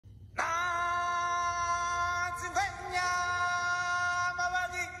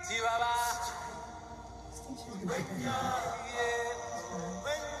What's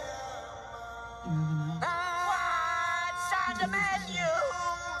on the menu?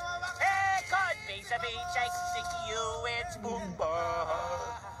 It could be some you, it's Pumbaa.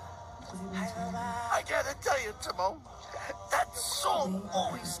 I gotta tell you, Timon, that song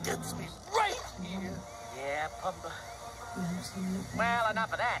always gets me right here. Yeah, Pumbaa. Well,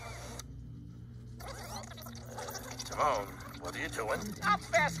 enough of that. Timon, what are you doing? I'm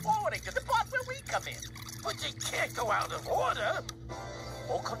fast-forwarding to the part where we come in. But you can't go out of order.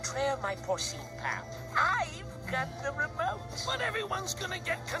 Au contraire, my porcine pal. I've got the remote. But everyone's gonna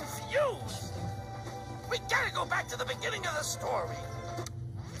get confused. We gotta go back to the beginning of the story.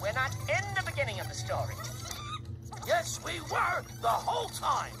 We're not in the beginning of the story. Yes, we were the whole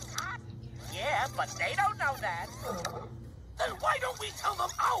time. Yeah, but they don't know that. Then why don't we tell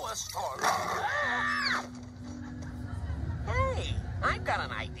them our story? Hey, I've got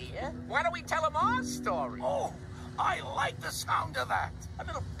an idea. Why don't we tell them our story? Oh, I like the sound of that. A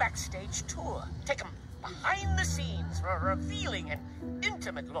little backstage tour. Take them behind the scenes for a revealing and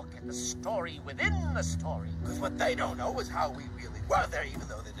intimate look at the story within the story. Because what they don't know is how we really were there, even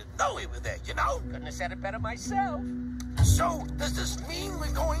though they didn't know we were there, you know? Couldn't have said it better myself. So, does this mean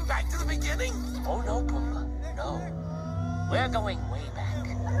we're going back to the beginning? Oh, no, Pumbaa. No. We're going way back.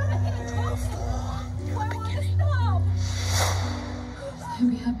 To before the beginning.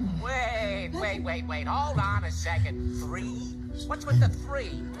 Wait. Hold on a second. 3? What's with the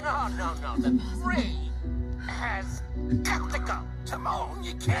 3? No. The 3 has got to go. Timon,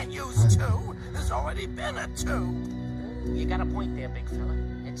 you can't use 2. There's already been a 2. You got a point there, big fella.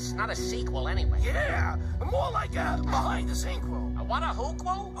 It's not a sequel anyway. Yeah, more like a behind-the-sequel. What, a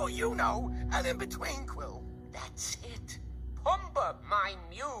whoquel? Oh, you know, an in-between-quill. That's it. Pumbaa, my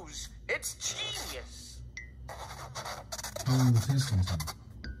muse. It's genius.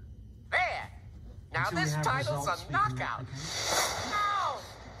 There. Now this title's a knockout. No!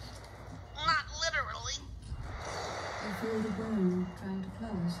 Not literally. I feel the bone trying to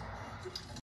close.